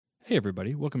Hey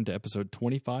everybody, welcome to episode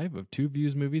 25 of Two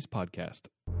Views Movies Podcast.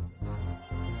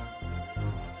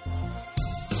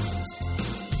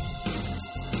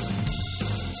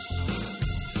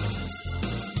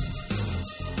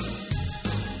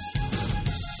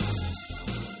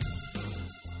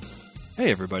 Hey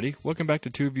everybody, welcome back to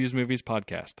Two Views Movies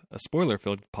Podcast, a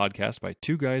spoiler-filled podcast by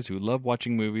two guys who love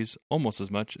watching movies almost as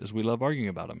much as we love arguing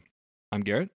about them. I'm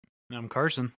Garrett. And I'm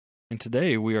Carson. And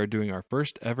today we are doing our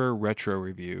first ever retro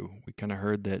review. We kind of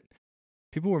heard that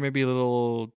people were maybe a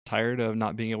little tired of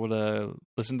not being able to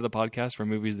listen to the podcast for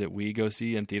movies that we go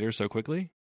see in theaters so quickly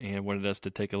and wanted us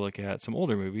to take a look at some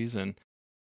older movies and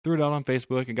threw it out on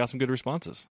Facebook and got some good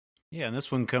responses. Yeah, and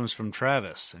this one comes from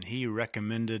Travis, and he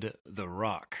recommended The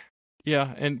Rock.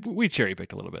 Yeah, and we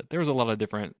cherry-picked a little bit. There was a lot of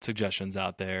different suggestions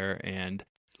out there, and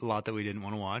A lot that we didn't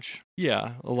want to watch.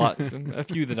 yeah, a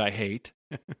few that I hate.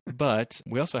 But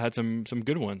we also had some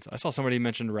good ones. I saw somebody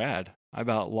mention Rad. I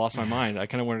about lost my mind. I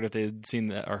kind of wondered if they had seen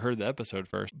that or heard the episode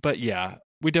first. But yeah,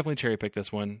 we definitely cherry-picked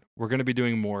this one. We're going to be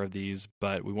doing more of these,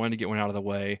 but we wanted to get one out of the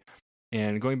way.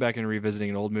 And going back and revisiting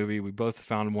an old movie, we both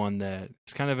found one that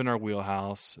is kind of in our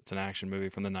wheelhouse. It's an action movie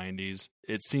from the 90s.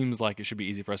 It seems like it should be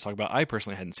easy for us to talk about. I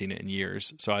personally hadn't seen it in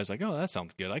years, so I was like, oh, that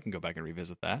sounds good. I can go back and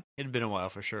revisit that. It had been a while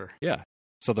for sure. Yeah.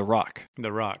 So The Rock.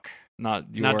 The Rock.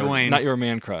 Not Dwayne. Not your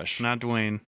man crush. Not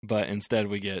Dwayne. But instead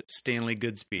we get Stanley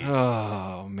Goodspeed.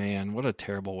 Oh, man, what a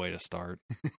terrible way to start.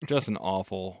 Just an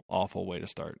awful, awful way to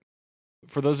start.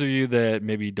 For those of you that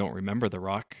maybe don't remember The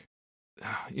Rock,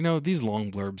 you know, these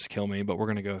long blurbs kill me, but we're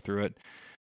going to go through it.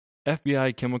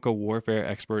 FBI chemical warfare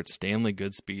expert Stanley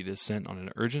Goodspeed is sent on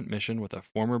an urgent mission with a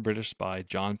former British spy,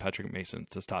 John Patrick Mason,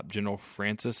 to stop General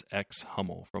Francis X.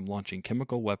 Hummel from launching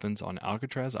chemical weapons on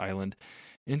Alcatraz Island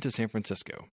into San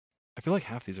Francisco. I feel like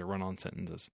half these are run-on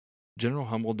sentences. General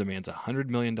Hummel demands $100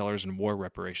 million in war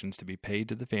reparations to be paid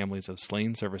to the families of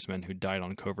slain servicemen who died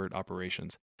on covert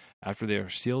operations. After their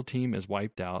SEAL team is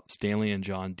wiped out, Stanley and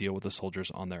John deal with the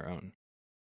soldiers on their own.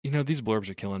 You know, these blurbs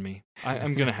are killing me.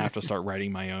 I'm going to have to start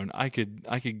writing my own. I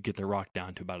could get The Rock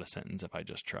down to about a sentence if I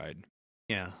just tried.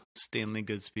 Yeah, Stanley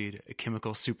Goodspeed, a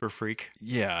chemical super freak.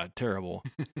 Yeah, terrible.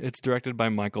 It's directed by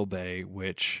Michael Bay,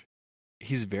 which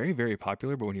he's very, very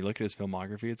popular, but when you look at his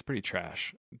filmography, it's pretty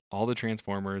trash. All the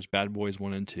Transformers, Bad Boys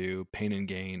 1 and 2, Pain and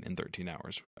Gain, and 13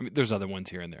 Hours. I mean, there's other ones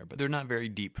here and there, but They're not very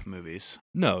deep movies.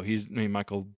 no,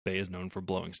 Michael Bay is known for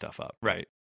blowing stuff up. Right.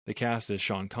 The cast is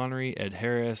Sean Connery, Ed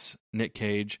Harris, Nick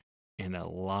Cage, and a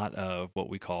lot of what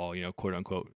we call, quote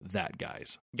unquote, that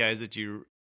guys. Guys that you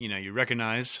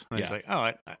recognize. And Yeah. It's like,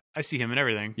 oh, I see him in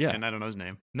everything. Yeah. And I don't know his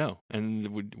name. No, and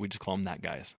we just call them that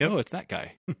guys. Yep. Oh, it's that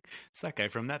guy. It's that guy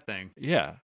from that thing.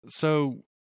 Yeah. So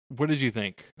what did you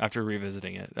think after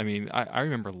revisiting it? I mean, I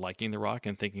remember liking The Rock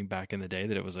and thinking back in the day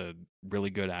that it was a really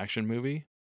good action movie.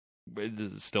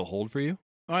 Does it still hold for you?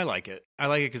 Oh, I like it. I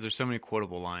like it because there's so many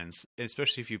quotable lines,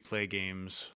 especially if you play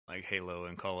games like Halo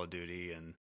and Call of Duty,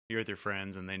 and you're with your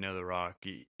friends and they know The Rock.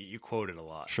 You quote it a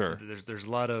lot. Sure. There's a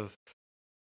lot of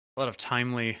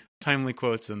timely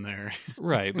quotes in there.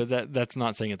 Right, but that's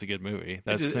not saying it's a good movie.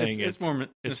 That's saying it's more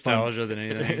it's nostalgia fun. than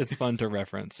anything. It's fun to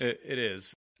reference. It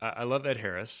is. I love Ed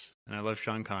Harris and I love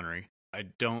Sean Connery. I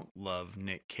don't love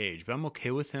Nick Cage, but I'm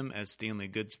okay with him as Stanley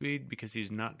Goodspeed because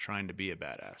he's not trying to be a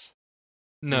badass.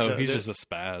 No, So he's just a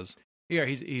spaz. Yeah,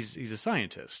 he's a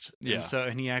scientist. Yeah.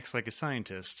 And he acts like a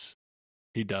scientist.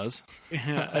 He does.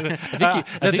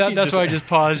 That's why I just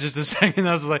paused just a second.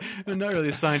 I was like, I'm not really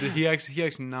a scientist. He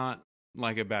acts not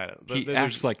like a badass. He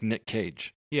acts like Nick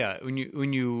Cage. Yeah, when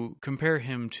you compare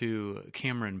him to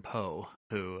Cameron Poe,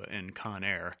 who in Con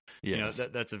Air, Yes.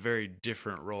 that's a very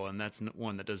different role, and that's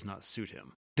one that does not suit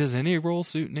him. Does any role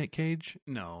suit Nick Cage?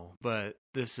 No, but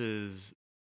this is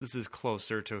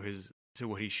closer to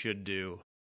what he should do.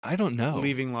 I don't know.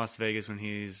 Leaving Las Vegas when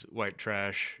he's white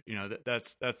trash,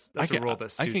 that's a role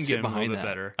that suits I can get him behind a little that. bit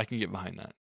better. I can get behind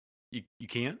that. You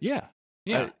can't? Yeah.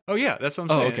 Yeah. That's what I'm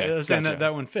saying. Okay. I'm saying Gotcha.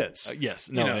 that one fits. Yes.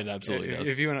 No, it absolutely does.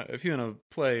 If you wanna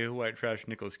play white trash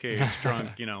Nicolas Cage,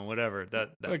 drunk, whatever.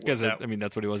 Because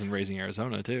that's what he was in Raising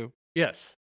Arizona too.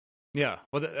 Yes. Yeah.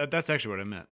 Well, that's actually what I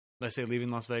meant. Did I say Leaving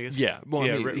Las Vegas? Yeah. Well,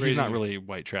 Yeah, I mean, he's Raising- not really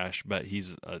white trash, but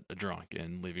he's a drunk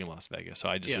in Leaving Las Vegas. So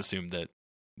I just Yeah. assumed that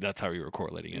that's how you were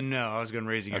correlating it. No, I was going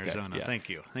Raising Okay, Arizona. yeah. Thank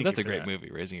you. That's a for great that. movie,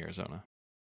 Raising Arizona.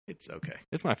 It's okay.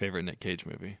 It's my favorite Nick Cage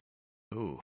movie.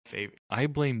 Ooh, favorite. I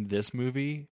blame this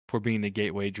movie for being the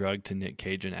gateway drug to Nick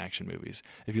Cage in action movies.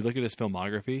 If you look at his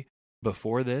filmography,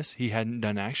 before this, he hadn't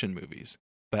done action movies.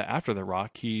 But after The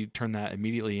Rock, he turned that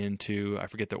immediately into, I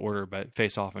forget the order, but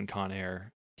Face Off and Con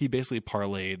Air. He basically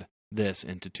parlayed this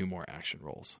into two more action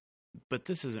roles. But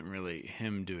this isn't really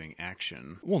him doing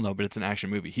action. Well, no, but it's an action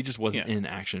movie. He just wasn't in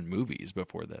action movies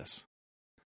before this.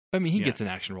 I mean, he gets an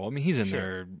action role. I mean, he's in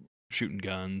there shooting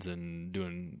guns and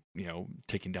doing,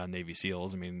 taking down Navy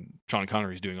SEALs. I mean, Sean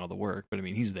Connery's doing all the work, but I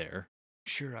mean, he's there.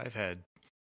 Sure, I've had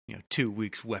 2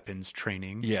 weeks weapons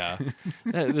training. Yeah.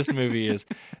 This movie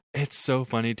it's so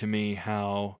funny to me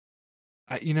how,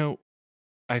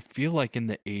 I feel like in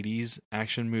the 80s,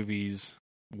 action movies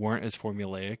weren't as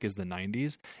formulaic as the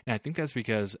 90s. And I think that's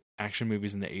because action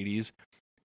movies in the 80s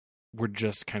were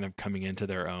just kind of coming into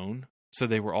their own. So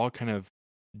they were all kind of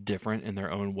different in their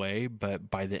own way. But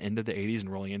by the end of the 80s and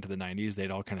rolling into the 90s,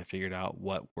 they'd all kind of figured out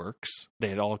what works.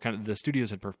 The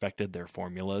studios had perfected their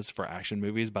formulas for action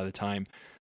movies by the time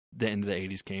the end of the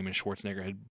 80s came and Schwarzenegger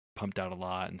had pumped out a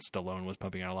lot and Stallone was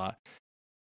pumping out a lot.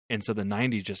 And so the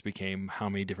 90s just became, how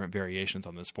many different variations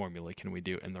on this formula can we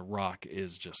do? And The Rock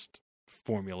is just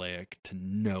formulaic to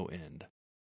no end.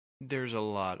 There's a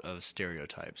lot of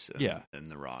stereotypes in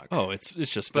The Rock. Oh, it's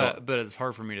just but it's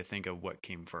hard for me to think of what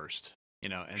came first,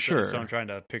 and sure. So I'm trying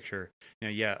to picture,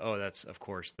 that's, of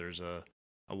course, there's a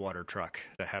water truck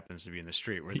that happens to be in the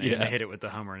street where they hit it with the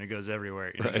Hummer and it goes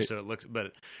everywhere, right. So it looks, but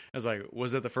I was like,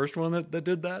 was that the first one that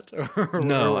did that?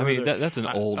 No, I mean, that's an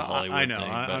old Hollywood I know,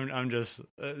 thing. I'm just,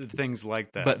 things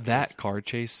like that. But that car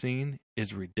chase scene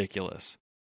is ridiculous.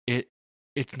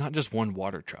 It's not just one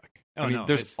water truck. Oh, no,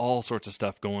 there's all sorts of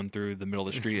stuff going through the middle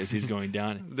of the street as he's going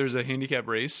down. There's a handicap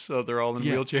race, so they're all in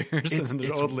wheelchairs, and there's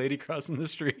an old lady crossing the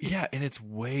street. Yeah, and it's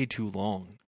way too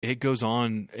long. It goes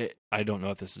on, I don't know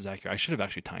if this is accurate. I should have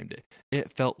actually timed it.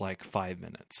 It felt like 5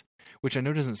 minutes, which I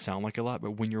know doesn't sound like a lot,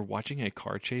 but when you're watching a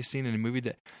car chase scene in a movie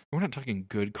we're not talking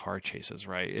good car chases,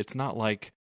 right? It's not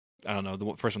like, I don't know,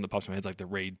 the first one that pops in my head is like the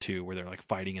Raid 2, where they're like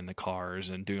fighting in the cars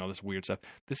and doing all this weird stuff.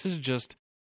 This is just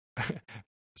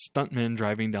stuntmen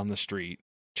driving down the street,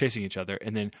 chasing each other,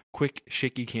 and then quick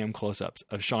shaky cam close-ups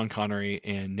of Sean Connery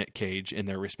and Nick Cage in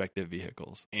their respective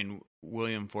vehicles. And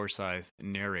William Forsythe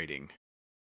narrating.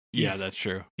 Yeah, that's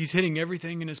true. He's hitting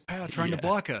everything in his path, trying to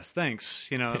block us. Thanks.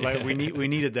 Like we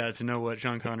needed that to know what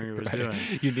Sean Connery was doing.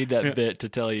 You need that bit to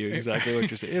tell you exactly what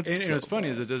you're saying. And what's funny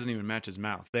is it doesn't even match his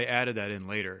mouth. They added that in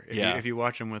later. If you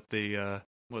watch him with the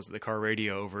car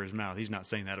radio over his mouth, he's not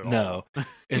saying that at all. No.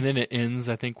 And then it ends,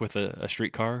 I think, with a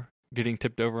streetcar getting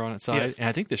tipped over on its side. Yes. And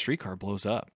I think the streetcar blows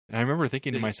up. And I remember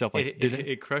thinking to myself, like,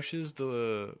 it crushes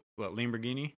the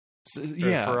Lamborghini?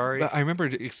 Yeah, Ferrari. But I remember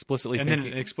explicitly thinking, and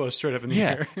then it explodes straight up in the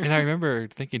air. And I remember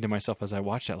thinking to myself as I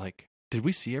watched that, like, did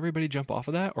we see everybody jump off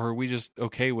of that, or are we just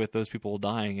okay with those people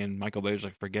dying? And Michael Bay was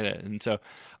like, forget it. And so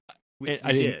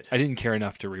I didn't care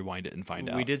enough to rewind it and find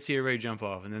out. We did see everybody jump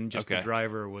off, and then just the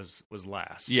driver was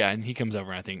last. Yeah, and he comes over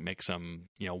and I think makes some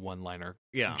one-liner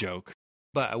joke.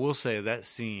 But I will say that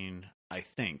scene, I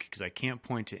think, because I can't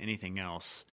point to anything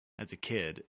else as a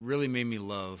kid, really made me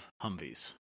love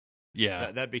Humvees.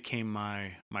 Yeah, that became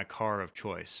my car of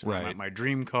choice. Right, my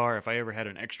dream car. If I ever had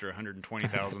an extra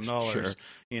 $120,000,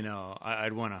 sure.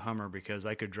 I'd want a Hummer because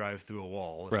I could drive through a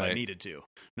wall if I needed to.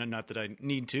 Not that I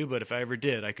need to, but if I ever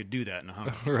did, I could do that in a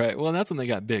Hummer. Right. Well, and that's when they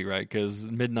got big, right? Because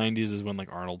mid '90s is when like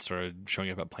Arnold started showing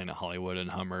up at Planet Hollywood and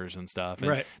Hummers and stuff. And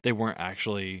right. They weren't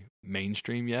actually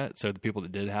mainstream yet, so the people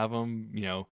that did have them,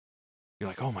 you're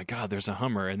like, oh my God, there's a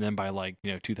Hummer. And then by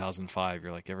 2005,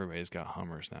 you're like, everybody's got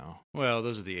Hummers now. Well,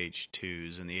 those are the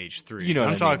H2s and the H3s.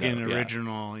 I'm talking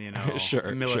original,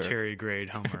 sure, military grade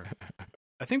Hummer.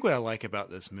 I think what I like about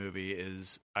this movie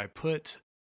is I put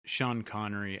Sean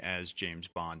Connery as James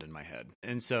Bond in my head.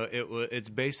 And so it's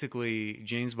basically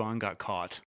James Bond got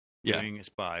caught doing a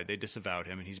spy. They disavowed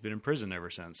him and he's been in prison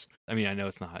ever since. I mean, I know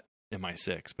it's not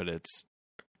MI6, but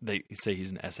they say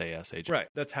he's an SAS agent. Right.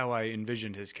 That's how I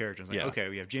envisioned his character. It's like, okay,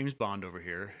 we have James Bond over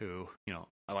here who,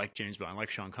 I like James Bond. I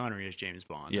like Sean Connery as James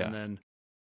Bond. Yeah. And then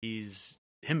he's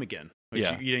him again, which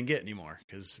you didn't get anymore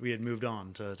because we had moved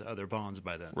on to other Bonds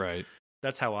by then. Right.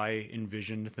 That's how I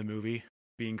envisioned the movie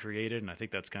being created. And I think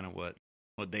that's kind of what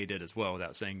they did as well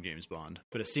without saying James Bond.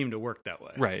 But it seemed to work that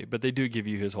way. Right. But they do give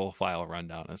you his whole file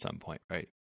rundown at some point, right?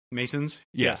 Masons?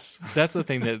 Yes. That's the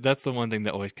thing that's the one thing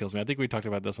that always kills me. I think we talked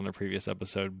about this on a previous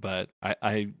episode, but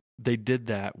they did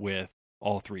that with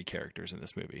all three characters in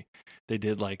this movie. They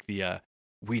did like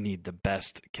we need the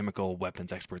best chemical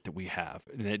weapons expert that we have.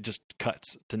 And it just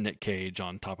cuts to Nick Cage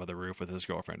on top of the roof with his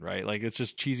girlfriend, right? Like it's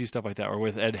just cheesy stuff like that. Or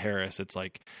with Ed Harris, it's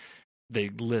like they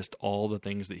list all the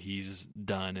things that he's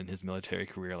done in his military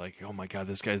career. Like, oh my God,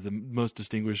 this guy's the most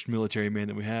distinguished military man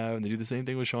that we have. And they do the same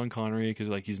thing with Sean Connery because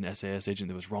like he's an SAS agent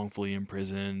that was wrongfully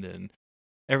imprisoned and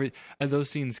those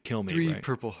scenes kill me. 3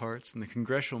 Purple Hearts and the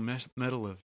Congressional Medal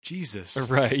of Jesus.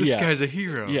 Right. This guy's a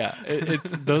hero. Yeah.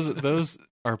 It's those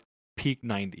are peak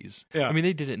 90s. Yeah. I mean,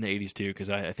 they did it in the 80s too, because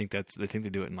I think they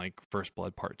do it in like First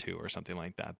Blood Part 2 or something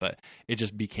like that. But it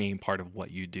just became part of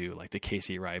what you do. Like the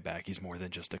Casey Ryback, he's more than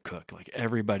just a cook. Like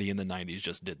everybody in the 90s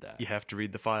just did that. You have to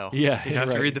read the file. Yeah, You have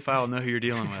right. to read the file and know who you're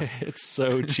dealing with. It's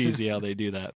so cheesy how they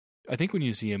do that. I think when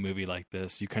you see a movie like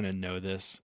this, you kind of know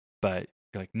this, but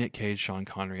like Nick Cage, Sean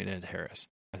Connery, and Ed Harris.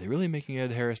 Are they really making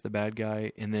Ed Harris the bad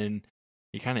guy? And then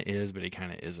he kind of is, but he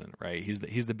kind of isn't, right? He's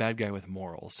the bad guy with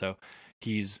morals. So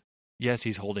he's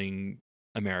holding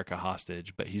America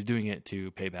hostage, but he's doing it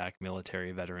to pay back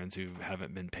military veterans who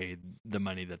haven't been paid the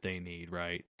money that they need,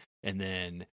 right? And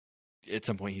then at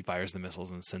some point he fires the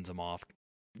missiles and sends them off,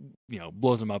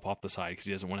 blows them up off the side because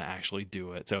he doesn't want to actually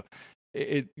do it. So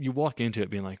you walk into it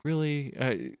being like,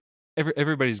 really?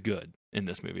 Everybody's good in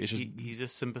this movie. It's just he's a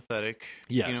sympathetic,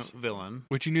 villain,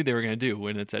 which you knew they were going to do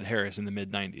when it's Ed Harris in the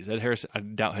mid '90s. Ed Harris, I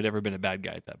doubt, had ever been a bad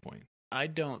guy at that point. I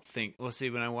don't think. Well, see,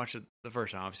 when I watched it the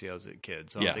first time, obviously I was a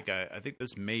kid, so I think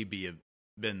this may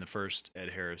been the first Ed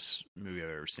Harris movie I've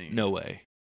ever seen. No way,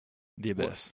 The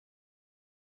Abyss.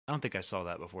 I don't think I saw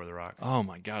that before The Rock. Oh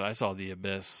my god, I saw The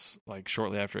Abyss like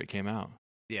shortly after it came out.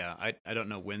 Yeah, I don't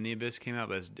know when The Abyss came out,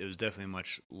 but it was definitely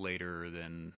much later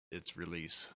than its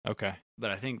release. Okay.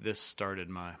 But I think this started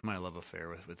my love affair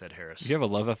with Ed Harris. You have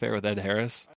a love affair with Ed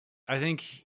Harris? I think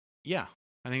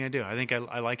I do. I think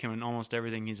I like him in almost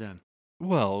everything he's in.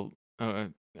 Well,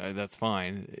 that's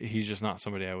fine. He's just not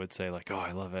somebody I would say like, oh,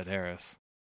 I love Ed Harris.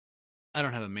 I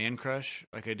don't have a man crush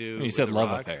like I do. You said The love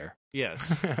Rock. affair.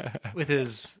 Yes. With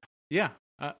his,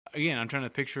 again, I'm trying to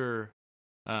picture.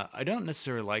 I don't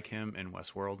necessarily like him in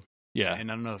Westworld. Yeah.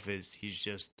 And I don't know if he's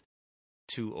just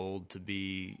too old to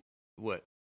be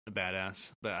a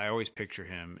badass, but I always picture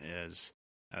him as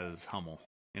Hummel.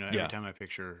 Every time I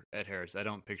picture Ed Harris, I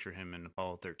don't picture him in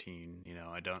Apollo 13.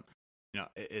 I don't.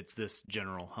 It's this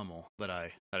General Hummel that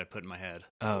I put in my head.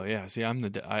 Oh yeah, see,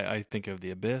 I think of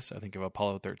The Abyss. I think of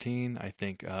Apollo 13. I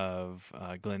think of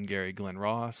Glenn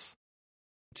Ross.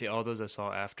 See, all those I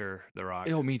saw after The Rock.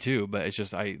 Oh, me too. But it's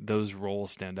just those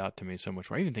roles stand out to me so much.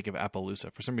 Where I even think of Appaloosa.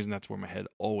 For some reason, that's where my head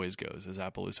always goes, is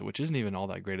Appaloosa, which isn't even all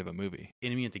that great of a movie.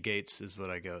 Enemy at the Gates is what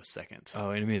I go second.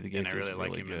 Oh, Enemy at the Gates and I is really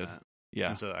like him good. in that. Yeah.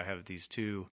 And so I have these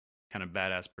two kind of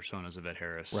badass personas of Ed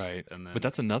Harris. Right. And then, but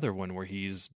that's another one where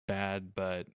he's bad,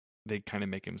 but they kind of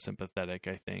make him sympathetic,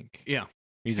 I think. Yeah.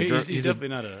 He's definitely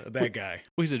not a bad guy.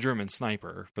 Well, he's a German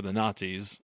sniper for the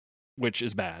Nazis, which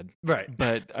is bad. Right.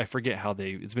 But I forget how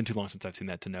it's been too long since I've seen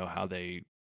that to know how they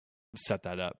set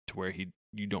that up to where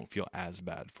you don't feel as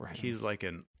bad for him. He's like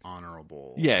an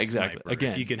honorable exactly. sniper,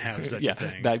 Again, if you can have such a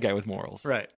thing. Bad guy with morals.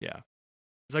 Right. Yeah.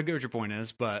 So I get what your point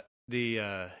is, but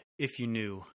if you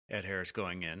knew Ed Harris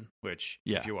going in, which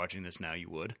if you're watching this now, you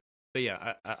would. But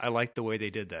yeah, I like the way they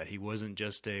did that. He wasn't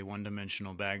just a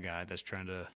one-dimensional bad guy that's trying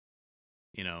to,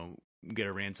 get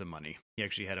a ransom money. He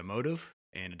actually had a motive,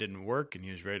 and it didn't work, and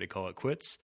he was ready to call it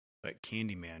quits. But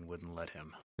Candyman wouldn't let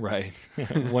him. Right.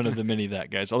 One of the many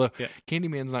that guys. Although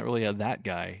Candyman's not really a that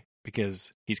guy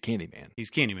because he's Candyman.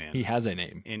 He's Candyman. He has a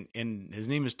name. And his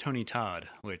name is Tony Todd,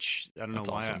 which I don't know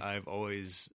why awesome. I've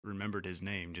always remembered his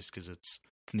name just because it's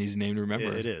an easy name to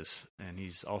remember. It is. And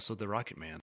he's also the Rocket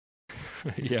Man.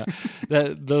 Yeah.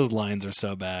 Those lines are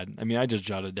so bad. I mean, I just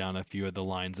jotted down a few of the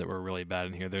lines that were really bad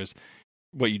in here. There's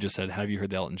what you just said. Have you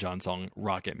heard the Elton John song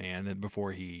Rocket Man? And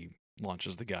before he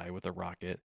launches the guy with a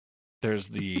rocket. There's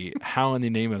the how in the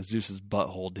name of Zeus's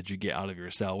butthole did you get out of your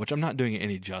cell? Which I'm not doing it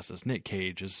any justice. Nick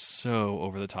Cage is so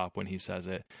over the top when he says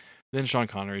it. Then Sean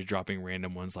Connery is dropping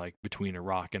random ones like between a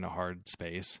rock and a hard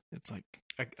space. It's like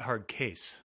a hard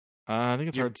case. I think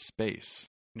it's hard space.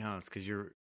 No, it's because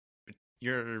you're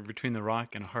between the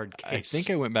rock and a hard case. I think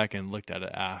I went back and looked at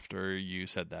it after you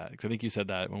said that because I think you said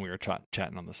that when we were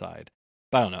chatting on the side.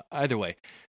 But I don't know. Either way,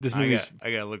 this movie's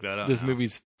I gotta look that up. This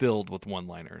movie's filled with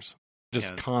one-liners.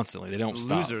 Just constantly. They don't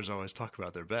stop. Losers always talk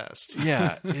about their best.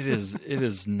 Yeah, it is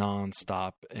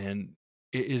nonstop, and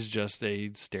it is just a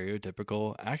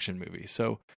stereotypical action movie.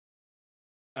 So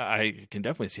I can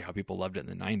definitely see how people loved it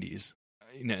in the 90s.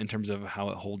 In terms of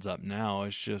how it holds up now,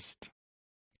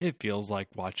 it feels like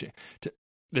watching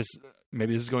this.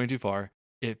 Maybe this is going too far.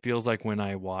 It feels like when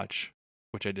I watch,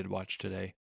 which I did watch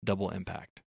today, Double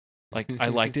Impact. Like I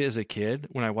liked it as a kid.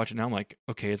 When I watch it now, I'm like,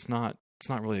 okay, it's not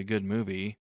really a good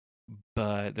movie.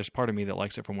 But there's part of me that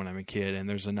likes it from when I'm a kid, and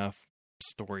there's enough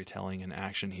storytelling and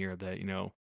action here that,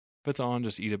 if it's on,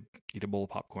 just eat a bowl of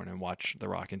popcorn and watch The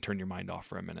Rock and turn your mind off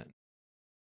for a minute.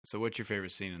 So what's your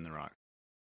favorite scene in The Rock?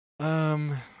 I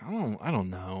don't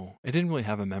know. It didn't really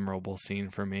have a memorable scene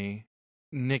for me.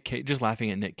 Nick Cage, just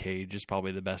laughing at Nick Cage is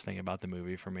probably the best thing about the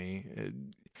movie for me.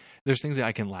 There's things that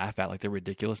I can laugh at, like the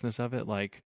ridiculousness of it.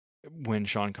 Like when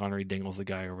Sean Connery dangles the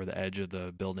guy over the edge of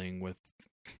the building with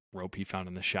rope he found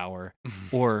in the shower,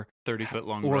 or 30-foot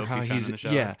long or rope how he found he's in the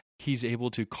shower. yeah, he's able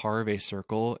to carve a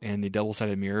circle in the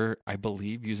double-sided mirror, I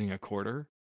believe, using a quarter.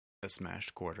 A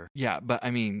smashed quarter. Yeah, but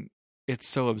I mean, it's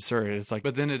so absurd. It's like,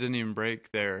 But then it didn't even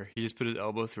break there. He just put his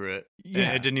elbow through it. yeah,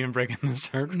 And it didn't even break in the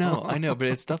circle. no, I know, but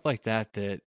it's stuff like that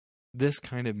this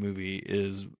kind of movie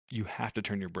is, you have to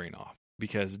turn your brain off,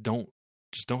 because don't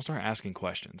start asking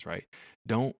questions, right?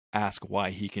 Don't ask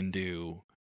why he can do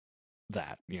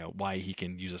that, why he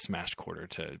can use a smashed quarter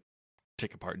to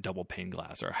take apart double pane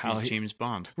glass, or how He's James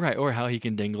Bond. right, or how he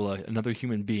can dangle another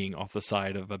human being off the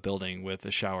side of a building with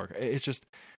a shower. It's just,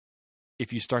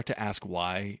 if you start to ask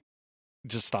why,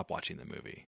 just stop watching the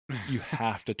movie. You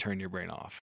have to turn your brain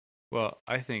off. Well,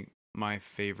 I think my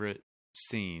favorite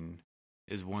scene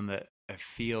is one that I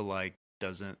feel like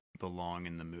doesn't belong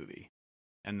in the movie.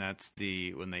 And that's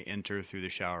when they enter through the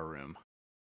shower room.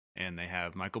 And they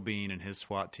have Michael Biehn and his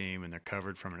SWAT team, and they're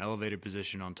covered from an elevated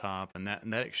position on top. And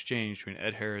that exchange between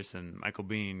Ed Harris and Michael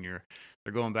Biehn,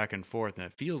 they're going back and forth, and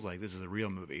it feels like this is a real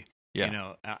movie.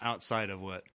 Yeah. Outside of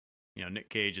what Nick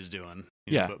Cage is doing.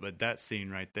 Yeah. But that scene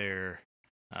right there,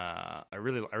 I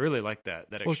really like that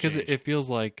exchange. Well, because it feels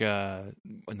like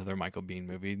another Michael Biehn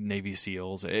movie, Navy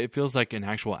SEALs. It feels like an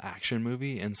actual action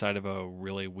movie inside of a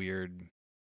really weird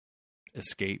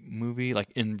escape movie,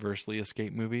 like inversely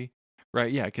escape movie.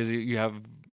 Right, yeah, because you have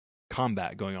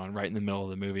combat going on right in the middle of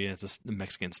the movie, and it's a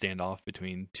Mexican standoff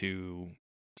between two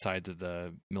sides of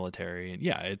the military. And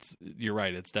yeah, you're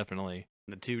right, it's definitely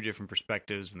the two different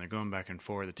perspectives, and they're going back and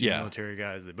forth. The two military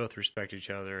guys, they both respect each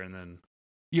other, and then...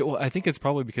 Yeah, well, I think it's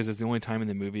probably because it's the only time in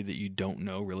the movie that you don't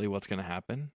know really what's going to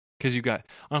happen. Because you've got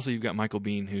Michael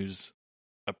Biehn, who's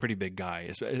a pretty big guy,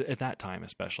 at that time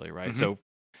especially, right? Mm-hmm. So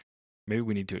maybe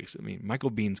we need to...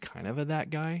 Michael Biehn's kind of that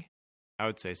guy. I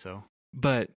would say so.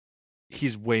 But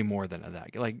he's way more than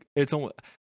that. Like, it's almost...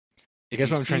 I guess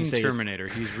what I'm trying to say Terminator.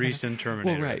 He's recent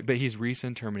Terminator. Well, right, but he's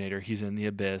recent Terminator. He's in The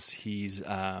Abyss. He's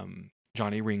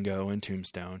Johnny Ringo in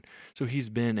Tombstone. So he's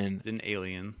been in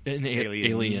Alien.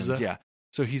 Aliens, yeah.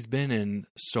 So he's been in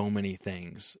so many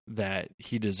things that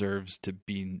he deserves to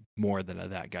be more than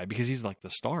that guy, because he's like the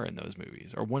star in those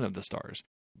movies, or one of the stars.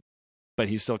 But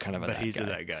he's still kind of that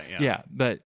guy, yeah. Yeah,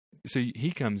 but so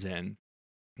he comes in,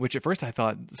 which at first I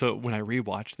thought, so when I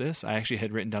rewatched this, I actually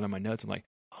had written down in my notes, I'm like,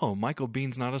 oh, Michael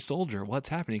Biehn's not a soldier. What's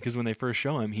happening? Because when they first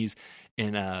show him, he's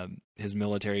in his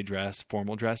military dress,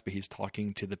 formal dress, but he's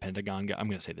talking to the Pentagon guy. I'm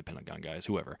going to say the Pentagon guys,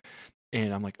 whoever.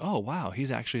 And I'm like, oh, wow,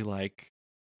 he's actually like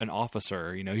an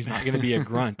officer. He's not going to be a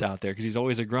grunt out there, because he's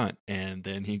always a grunt. And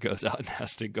then he goes out and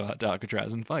has to go out to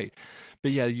Alcatraz and fight.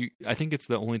 But yeah, I think it's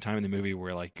the only time in the movie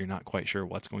where like you're not quite sure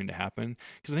what's going to happen.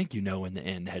 Because I think in the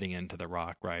end, heading into The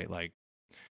Rock, right? Like,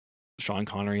 Sean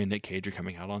Connery and Nick Cage are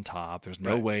coming out on top. There's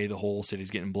no way the whole city's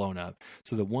getting blown up.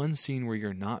 So the one scene where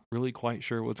you're not really quite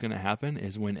sure what's going to happen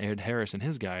is when Ed Harris and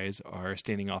his guys are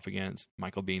standing off against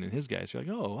Michael Biehn and his guys. You're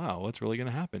like, oh, wow, what's really going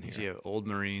to happen here? So you have old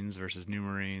Marines versus new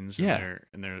Marines. Yeah.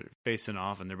 And they're facing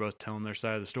off, and they're both telling their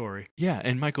side of the story. Yeah,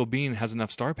 and Michael Biehn has enough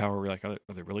star power where you're like,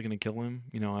 are they really going to kill him?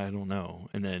 I don't know.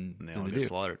 And then they all get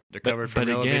slaughtered. They're covered from an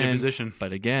elevated position.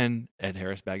 But again, Ed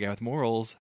Harris, bad guy with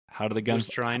morals. How did the was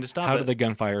trying to stop How it. did the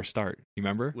gunfire start? You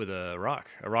remember? With a rock.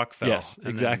 A rock fell. Yes, and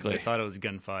exactly. They thought it was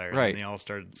gunfire. Right. And they all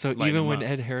started. So even when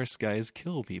Ed Harris guys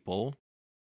kill people,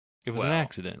 it was an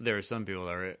accident. There are some people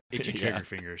that are itchy trigger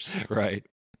fingers. Right.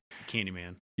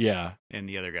 Candyman. Yeah. And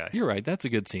the other guy. You're right. That's a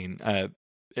good scene.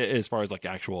 As far as like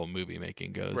actual movie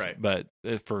making goes. Right. But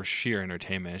for sheer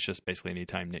entertainment, it's just basically any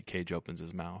time Nick Cage opens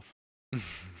his mouth.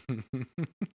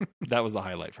 That was the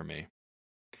highlight for me.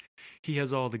 He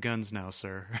has all the guns now,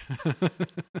 sir.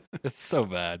 It's so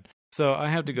bad. So I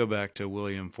have to go back to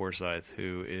William Forsythe,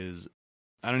 who is,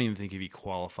 I don't even think if he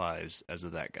qualifies as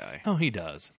that guy. Oh, he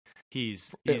does.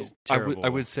 He's terrible. I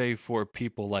would say for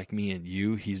people like me and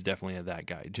you, he's definitely that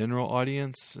guy. General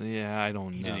audience, yeah, I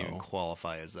don't know. He didn't even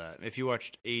qualify as that. If you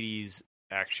watched 80s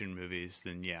action movies,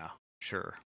 then yeah,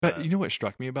 sure. But you know what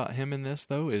struck me about him in this,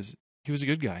 though, is he was a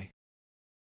good guy.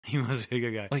 He was a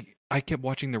good guy. Like, I kept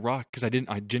watching The Rock because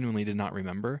I genuinely did not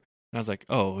remember. And I was like,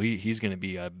 oh, he's going to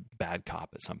be a bad cop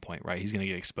at some point, right? He's going to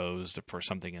get exposed for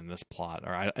something in this plot.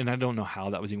 And I don't know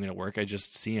how that was even going to work. I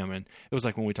just see him. And it was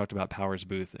like when we talked about Powers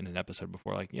Booth in an episode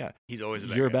before, like, yeah, he's always a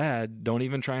bad You're guy. bad. Don't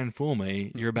even try and fool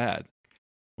me. You're bad.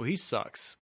 Well, he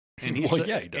sucks. And he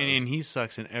does. And he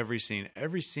sucks in every scene.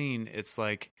 Every scene, it's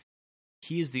like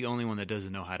he is the only one that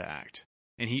doesn't know how to act.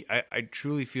 And I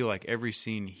truly feel like every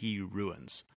scene he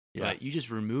ruins. Yeah. But you just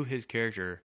remove his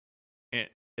character, and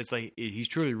it's like he's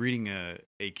truly reading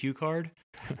a cue card,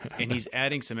 and he's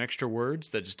adding some extra words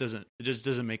that just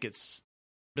doesn't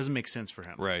make sense for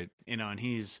him, Right. And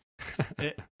he's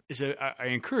so I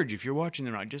encourage you, if you're watching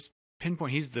The Rock, just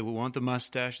pinpoint. He's the one with the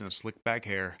mustache and the slick back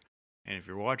hair, and if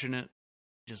you're watching it,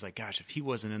 just like, gosh, if he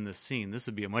wasn't in this scene, this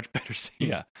would be a much better scene.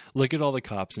 Yeah. Look at all the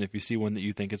cops, and if you see one that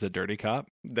you think is a dirty cop,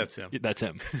 That's him. that's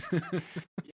him.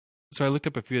 So I looked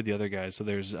up a few of the other guys. So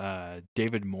there's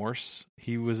David Morse.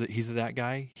 He's that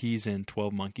guy. He's in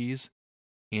 12 Monkeys,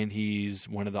 and he's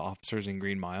one of the officers in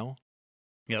Green Mile.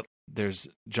 Yep. There's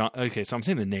John. Okay, so I'm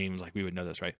saying the names like we would know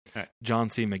this, right? Right. John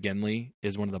C. McGinley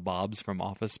is one of the Bobs from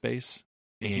Office Space,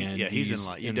 and he's in a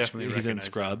lot. You definitely he's in recognize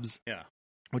Scrubs. him. Yeah.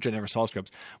 Which I never saw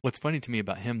Scrubs. What's funny to me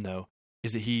about him though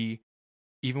is that even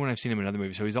when I've seen him in other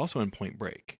movies, so he's also in Point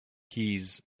Break.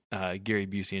 He's Gary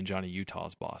Busey and Johnny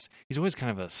Utah's boss. He's always kind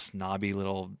of a snobby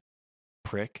little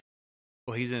prick.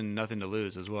 Well, he's in Nothing to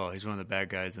Lose as well. He's one of the bad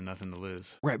guys in Nothing to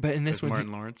Lose. Right, but in this With one,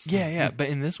 Martin Lawrence. yeah. But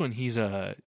in this one, he's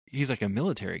like a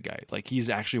military guy. Like he's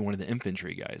actually one of the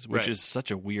infantry guys, which Right. is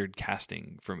such a weird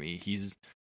casting for me. He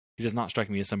does not strike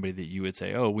me as somebody that you would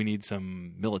say, "Oh, we need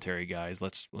some military guys.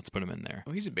 Let's put him in there."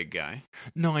 Oh, he's a big guy.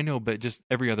 No, I know, but just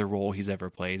every other role he's ever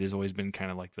played has always been kind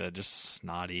of like the just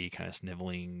snotty, kind of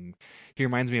sniveling. He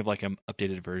reminds me of like an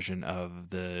updated version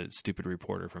of the stupid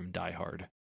reporter from Die Hard.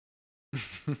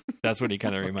 That's what he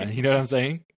kind of reminds. You know what I'm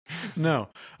saying? No,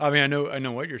 I mean I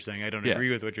know what you're saying. I don't Yeah.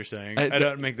 agree with what you're saying. I- I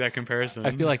don't make that comparison.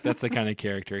 I feel like that's the kind of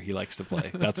character he likes to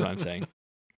play. That's what I'm saying.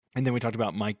 And then we talked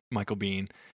about Michael Biehn,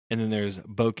 and then there's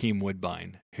Bokeem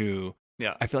Woodbine, who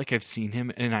Yeah. I feel like I've seen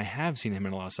him, and I have seen him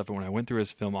in a lot of stuff. But when I went through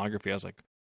his filmography, I was like,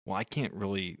 well, I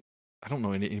don't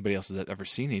know anybody else has ever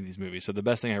seen any of these movies. So the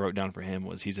best thing I wrote down for him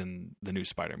was he's in the new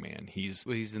Spider-Man. He's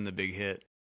in the Big Hit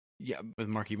yeah, with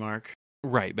Marky Mark.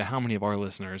 right. But how many of our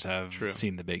listeners have True.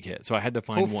 seen The Big Hit? So I had to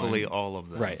find Hopefully one. all of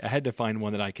them. Right. I had to find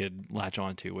one that I could latch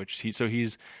onto,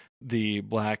 he's the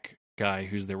black guy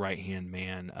who's the right-hand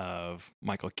man of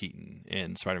Michael Keaton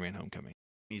in Spider-Man Homecoming.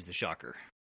 He's the Shocker.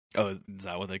 Oh, is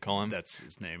that what they call him? That's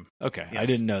his name. Okay. I Yes.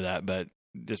 didn't know that, but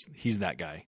just he's that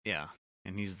guy. Yeah.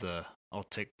 And he's the I'll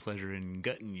take pleasure in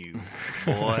gutting you,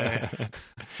 boy.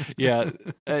 Yeah,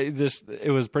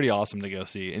 it was pretty awesome to go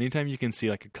see. Anytime you can see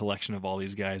like a collection of all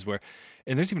these guys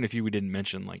and there's even a few we didn't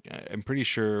mention. Like I'm pretty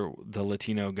sure the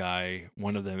Latino guy,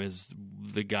 one of them is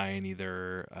the guy in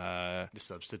either The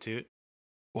Substitute.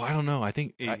 well, I don't know. I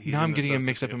think He's now in I'm The getting them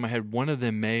mixed up Substitute. in my head. One of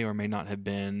them may or may not have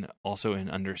been also in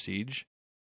Under Siege.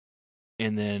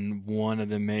 And then one of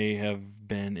them may have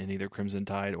been in either Crimson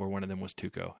Tide or one of them was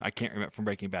Tuco. I can't remember from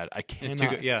Breaking Bad. I And cannot.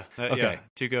 Tuco, yeah. Okay. Yeah.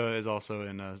 Tuco is also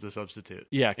in The Substitute.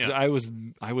 Yeah, because Yeah.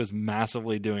 I was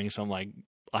massively doing some like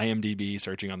IMDb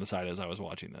searching on the side as I was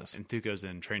watching this. And Tuco's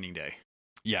in Training Day.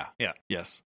 Yeah, Yeah.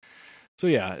 yes. So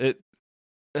yeah,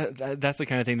 that's the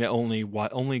kind of thing that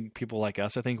only people like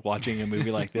us, I think, watching a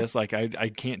movie like this. Like I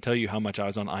can't tell you how much I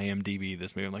was on IMDb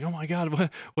this movie. I'm like, oh my god,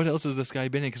 what else has this guy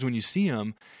been in? Because when you see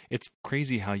him, it's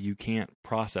crazy how you can't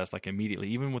process like immediately.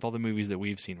 Even with all the movies that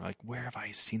we've seen, we're like, where have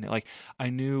I seen that? Like I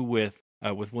knew with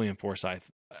William Forsythe,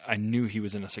 I knew he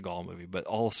was in a Seagal movie, but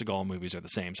all Seagal movies are the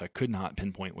same, so I could not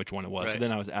pinpoint which one it was. Right. So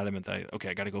then I was adamant that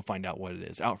I got to go find out what it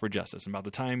is. Out for Justice, and by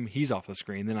the time he's off the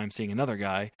screen, then I'm seeing another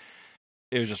guy.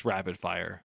 It was just rapid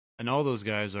fire. And all those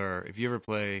guys are, if you ever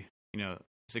play,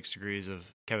 6 Degrees of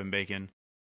Kevin Bacon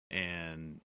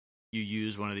and you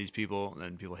use one of these people,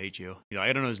 then people hate you.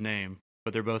 I don't know his name,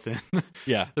 but they're both in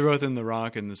Yeah. they're both in The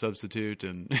Rock and The Substitute,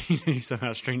 and you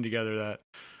somehow string together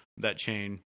that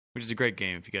chain, which is a great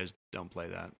game if you guys don't play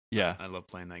that. Yeah. I love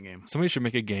playing that game. Somebody should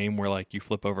make a game where like you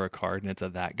flip over a card and it's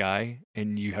that guy,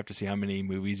 and you have to see how many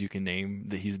movies you can name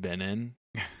that he's been in,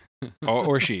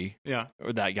 or she, Yeah.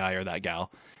 or that guy or that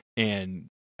gal. And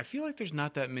I feel like there's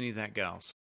not that many that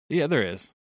gals. yeah, there is.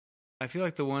 I feel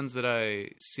like the ones that I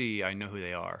see, I know who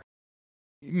they are.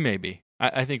 Maybe.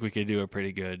 I think we could do a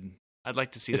pretty good, I'd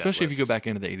like to see especially that if you go back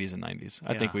into the 80s and 90s.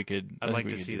 I think Yeah. we could. I'd I think like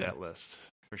we to could see do that list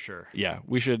for sure. Yeah,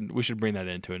 we should bring that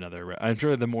into another. I'm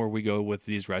sure the more we go with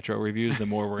these retro reviews, the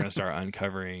more we're going to start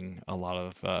uncovering a lot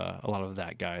of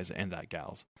that guys and that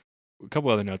gals. A couple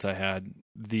other notes I had: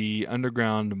 the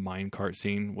underground minecart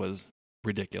scene was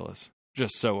ridiculous,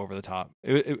 just so over the top.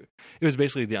 It was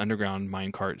basically the underground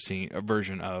minecart scene, a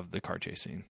version of the car chase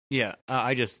scene. Yeah,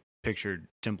 I just pictured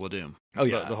Temple of Doom. Oh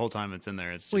yeah, the whole time it's in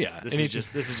there. It's just, well, yeah. This And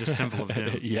is just Temple of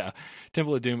Doom. Yeah,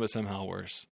 Temple of Doom, but somehow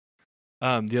worse.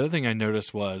 The other thing I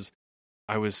noticed was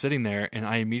I was sitting there and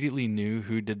I immediately knew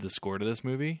who did the score to this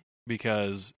movie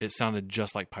because it sounded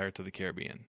just like Pirates of the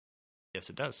Caribbean.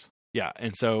 Yes, it does. Yeah,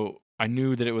 and so I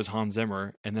knew that it was Hans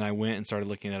Zimmer, and then I went and started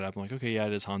looking that up. I'm like, okay, yeah,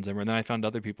 it is Hans Zimmer. And then I found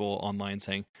other people online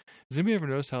saying, "Does anybody ever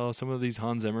notice how some of these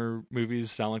Hans Zimmer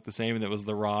movies sound like the same?" And it was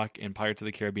The Rock and Pirates of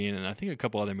the Caribbean, and I think a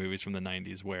couple other movies from the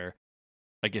 '90s where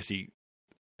I guess he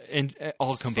and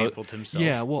all sampled himself.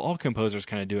 Yeah, well, all composers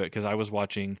kind of do it because I've been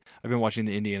watching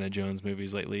the Indiana Jones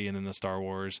movies lately, and then the Star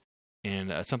Wars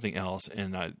and something else,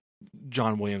 and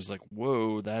John Williams is like,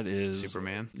 whoa, that is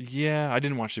Superman. Yeah, I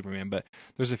didn't watch Superman, but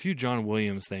there's a few John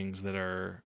Williams things that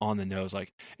are on the nose.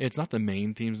 Like, it's not the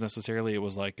main themes necessarily. It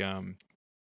was like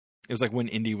when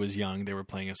Indy was young, they were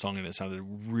playing a song and it sounded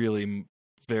really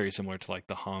very similar to like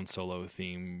the Han Solo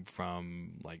theme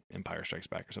from like Empire Strikes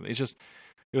Back or something.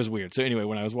 It was weird. So anyway,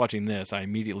 when I was watching this, I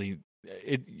immediately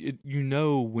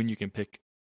when you can pick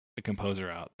a composer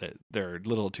out that they're a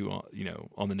little too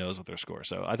on the nose with their score.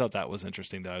 So I thought that was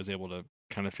interesting that I was able to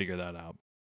kind of figure that out.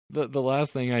 The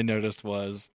last thing I noticed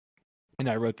was, and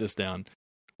I wrote this down,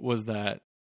 was that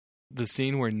the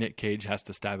scene where Nick Cage has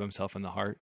to stab himself in the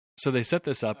heart. So they set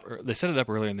it up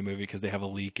earlier in the movie because they have a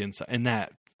leak inside, and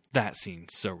that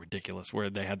scene's so ridiculous where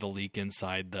they had the leak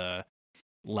inside the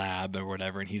lab or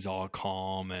whatever, and he's all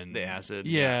calm and the acid.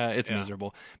 Yeah, it's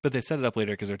miserable. But they set it up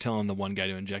later because they're telling the one guy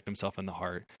to inject himself in the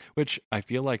heart, which I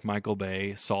feel like Michael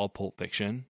Bay saw Pulp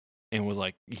Fiction and was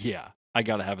like, yeah, I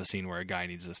got to have a scene where a guy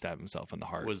needs to stab himself in the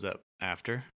heart. Was that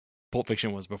after? Pulp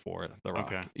Fiction was before The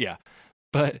Rock. Okay. Yeah.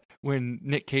 But when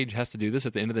Nick Cage has to do this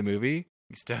at the end of the movie,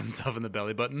 he stabs himself in the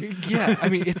belly button. Yeah, I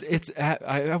mean it's at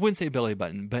I wouldn't say belly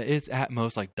button, but it's at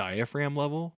most like diaphragm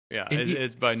level. Yeah,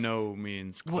 it's by no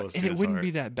means close to and it his wouldn't heart.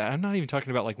 be that bad. I'm not even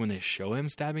talking about like when they show him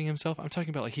stabbing himself. I'm talking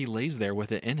about like he lays there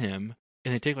with it in him,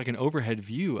 and they take like an overhead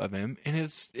view of him, and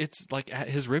it's like at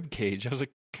his rib cage. I was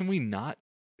like, can we not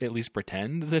at least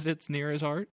pretend that it's near his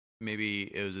heart? Maybe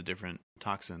it was a different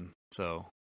toxin, so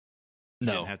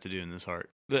no, didn't have to do it in his heart.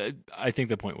 I think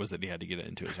the point was that he had to get it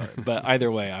into his heart. But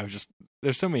either way,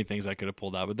 there's so many things I could have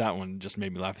pulled out, but that one just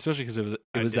made me laugh, especially because it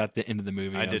was at the end of the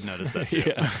movie. I did notice that too.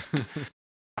 Yeah.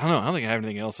 I don't know. I don't think I have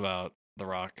anything else about The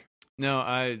Rock. No,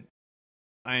 I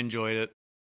enjoyed it.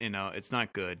 It's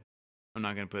not good. I'm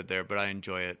not going to put it there, but I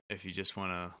enjoy it if you just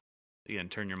want to, again,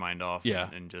 turn your mind off. Yeah.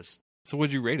 And just. So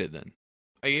what'd you rate it then?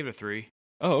 I gave it a 3.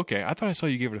 Oh, okay. I thought I saw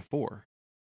you give it a 4.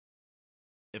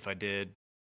 If I did,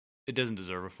 it doesn't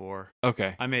deserve a 4.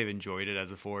 Okay. I may have enjoyed it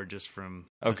as a 4 just from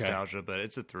nostalgia, but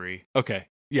it's a 3. Okay.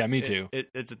 Yeah, me too.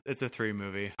 It's a 3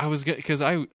 movie. I was because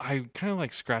I kind of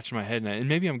like scratched my head, and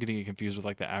maybe I'm getting it confused with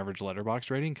like the average Letterboxd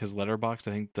rating, because Letterboxd,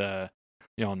 I think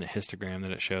on the histogram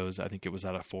that it shows, I think it was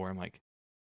out of 4. I'm like,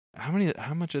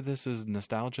 how much of this is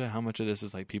nostalgia? How much of this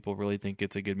is like people really think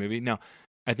it's a good movie? Now,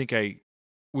 I think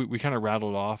we kind of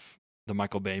rattled off the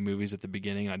Michael Bay movies at the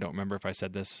beginning. I don't remember if I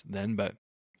said this then, but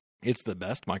it's the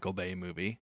best Michael Bay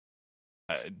movie.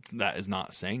 That is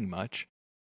not saying much.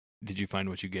 Did you find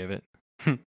what you gave it?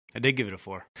 I did give it a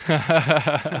 4.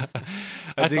 I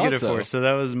did give it a 4. so. So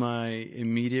that was my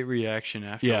immediate reaction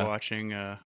after watching.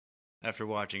 After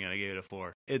watching it, I gave it a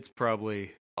 4. It's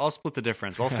probably. I'll split the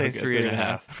difference. I'll say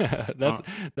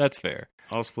 3.5. That's fair.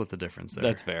 I'll split the difference there.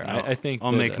 That's fair. I think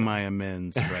I'll make my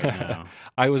amends right now.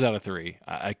 I was at a 3.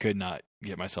 I could not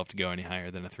get myself to go any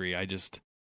higher than a 3.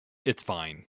 It's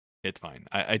fine. It's fine.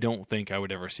 I don't think I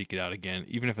would ever seek it out again,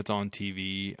 even if it's on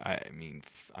TV. I mean,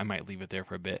 I might leave it there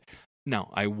for a bit.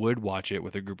 Now, I would watch it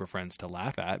with a group of friends to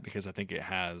laugh at, because I think it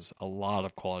has a lot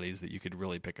of qualities that you could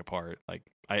really pick apart. Like,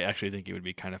 I actually think it would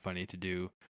be kind of funny to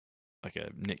do like a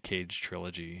Nick Cage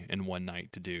trilogy in one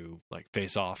night, to do like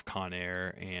Face Off, Con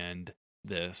Air, and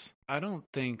this. I don't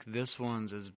think this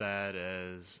one's as bad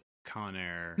as Con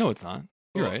Air. No, it's not.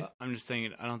 You're right. I'm just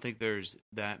thinking, I don't think there's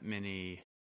that many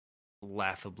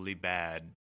laughably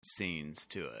bad scenes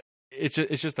to it. It's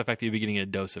just the fact that you'll be getting a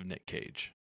dose of Nick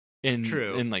Cage.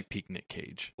 True. In like peak Nick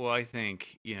Cage. Well, I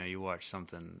think, you watch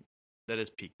something that is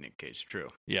peak Nick Cage. True.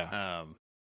 Yeah.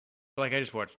 Like I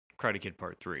just watched Karate Kid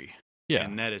Part 3. Yeah.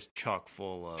 And that is chock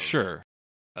full of. Sure.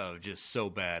 Of just so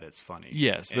bad it's funny.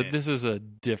 Yes, but this is a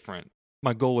different.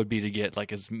 My goal would be to get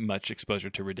like as much exposure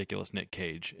to ridiculous Nick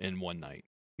Cage in one night.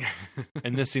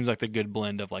 And this seems like the good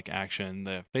blend of like action,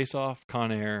 the Face Off,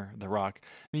 Con Air, The Rock.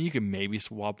 I mean, you could maybe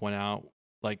swap out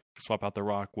The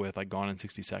Rock with like Gone in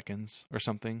 60 Seconds or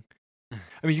something.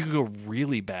 I mean, you could go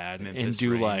really bad and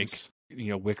do Reigns.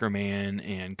 like Wicker Man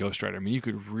and Ghost Rider. I mean, you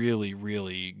could really,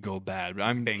 really go bad. But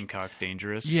I'm Bangkok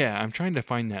Dangerous. Yeah, I'm trying to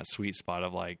find that sweet spot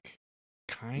of like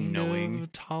kind knowing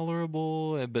of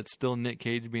tolerable, but still Nick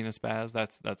Cage being a spaz.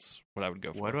 That's what I would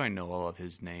go for. Why do I know all of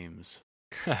his names?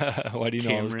 Why do you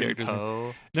know all those characters?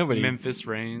 Poe, Nobody. Memphis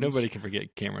Reigns. Nobody can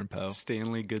forget Cameron Poe.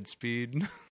 Stanley Goodspeed.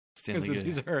 Stanley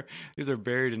Goodspeed. These are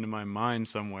buried into my mind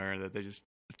somewhere that they just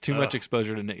too much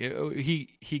exposure to Nick.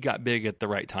 He got big at the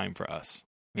right time for us.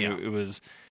 Yeah. It was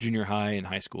junior high and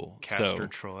high school. Castor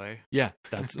Troy. Yeah,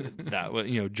 that's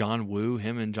that. John Woo,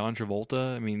 him and John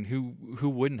Travolta. I mean, who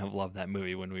wouldn't have loved that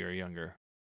movie when we were younger?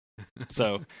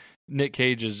 So Nick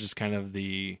Cage is just kind of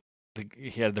he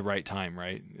had the right time,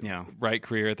 right? Yeah, right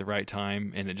career at the right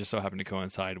time, and it just so happened to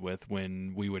coincide with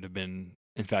when we would have been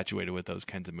infatuated with those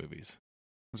kinds of movies.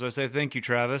 So I say thank you,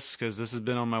 Travis, because this has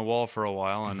been on my wall for a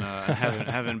while, and I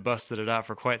haven't busted it out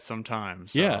for quite some time.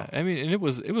 So. Yeah, I mean, and it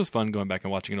was fun going back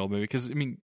and watching an old movie because I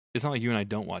mean, it's not like you and I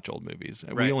don't watch old movies.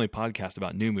 Right. We only podcast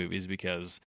about new movies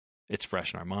because it's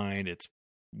fresh in our mind. It's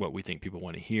what we think people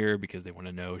want to hear because they want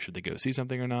to know should they go see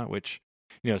something or not. Which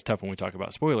it's tough when we talk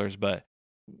about spoilers, but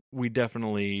we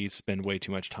definitely spend way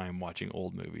too much time watching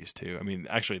old movies too. I mean,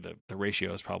 actually, the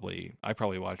ratio is I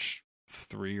probably watch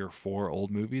 3 or 4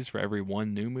 old movies for every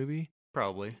one new movie.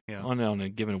 Probably, yeah. On a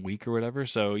given week or whatever.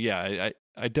 So yeah,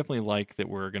 I definitely like that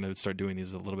we're going to start doing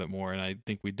these a little bit more, and I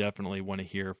think we definitely want to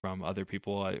hear from other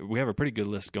people. We have a pretty good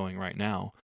list going right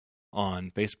now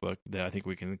on Facebook that I think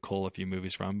we can cull a few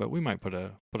movies from, but we might put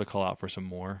a call out for some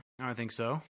more. I think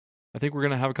so. I think we're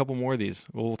going to have a couple more of these.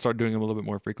 We'll start doing them a little bit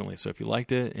more frequently. So if you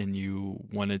liked it and you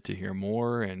wanted to hear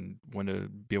more and want to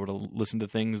be able to listen to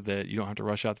things that you don't have to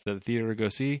rush out to the theater to go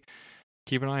see,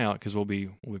 keep an eye out because we'll be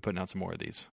putting out some more of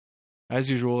these. As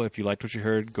usual, if you liked what you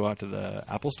heard, go out to the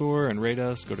Apple Store and rate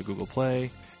us. Go to Google Play.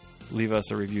 Leave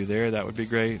us a review there. That would be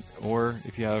great. Or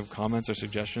if you have comments or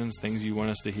suggestions, things you want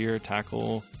us to hear,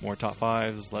 tackle, more top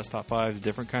 5s, less top 5s,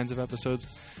 different kinds of episodes.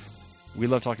 We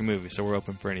love talking movies, so we're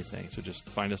open for anything. So just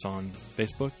find us on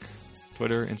Facebook,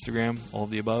 Twitter, Instagram, all of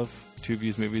the above.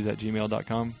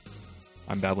 twoviewsmovies@gmail.com.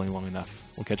 I'm babbling long enough.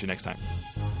 We'll catch you next time.